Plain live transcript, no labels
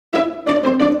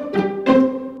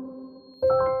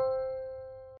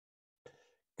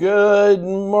Good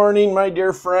morning, my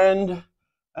dear friend.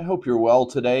 I hope you're well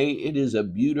today. It is a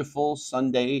beautiful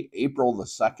Sunday, April the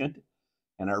 2nd,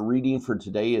 and our reading for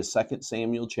today is 2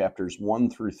 Samuel chapters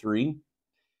 1 through 3.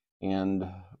 And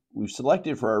we've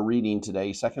selected for our reading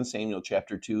today 2 Samuel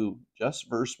chapter 2, just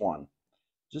verse 1.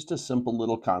 Just a simple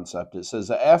little concept. It says,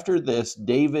 "After this,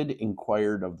 David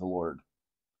inquired of the Lord,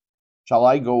 'Shall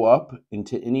I go up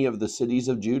into any of the cities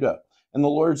of Judah?' And the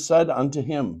Lord said unto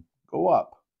him, 'Go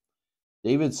up.'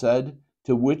 David said,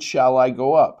 'To which shall I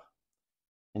go up?'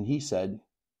 And he said,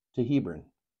 'To Hebron.'"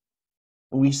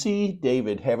 And we see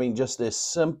David having just this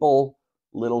simple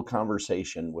little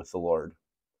conversation with the Lord.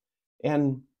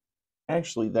 And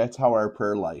actually, that's how our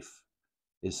prayer life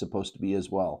is supposed to be as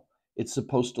well. It's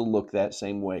supposed to look that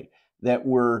same way, that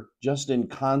we're just in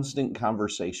constant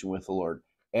conversation with the Lord,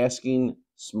 asking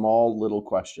small little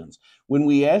questions. When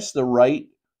we ask the right,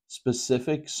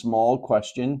 specific, small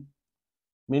question,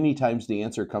 many times the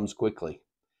answer comes quickly.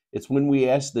 It's when we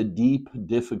ask the deep,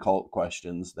 difficult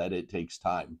questions that it takes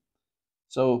time.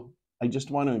 So I just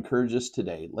want to encourage us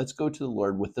today. Let's go to the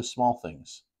Lord with the small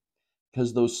things,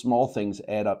 because those small things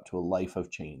add up to a life of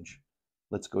change.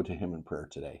 Let's go to Him in prayer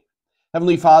today.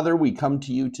 Heavenly Father, we come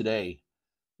to you today.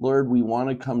 Lord, we want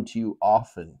to come to you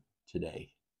often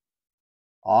today.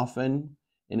 Often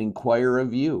and inquire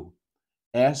of you.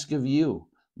 Ask of you.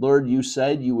 Lord, you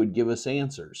said you would give us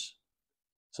answers.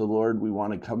 So, Lord, we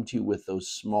want to come to you with those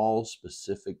small,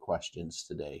 specific questions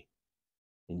today.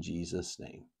 In Jesus'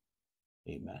 name,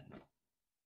 amen.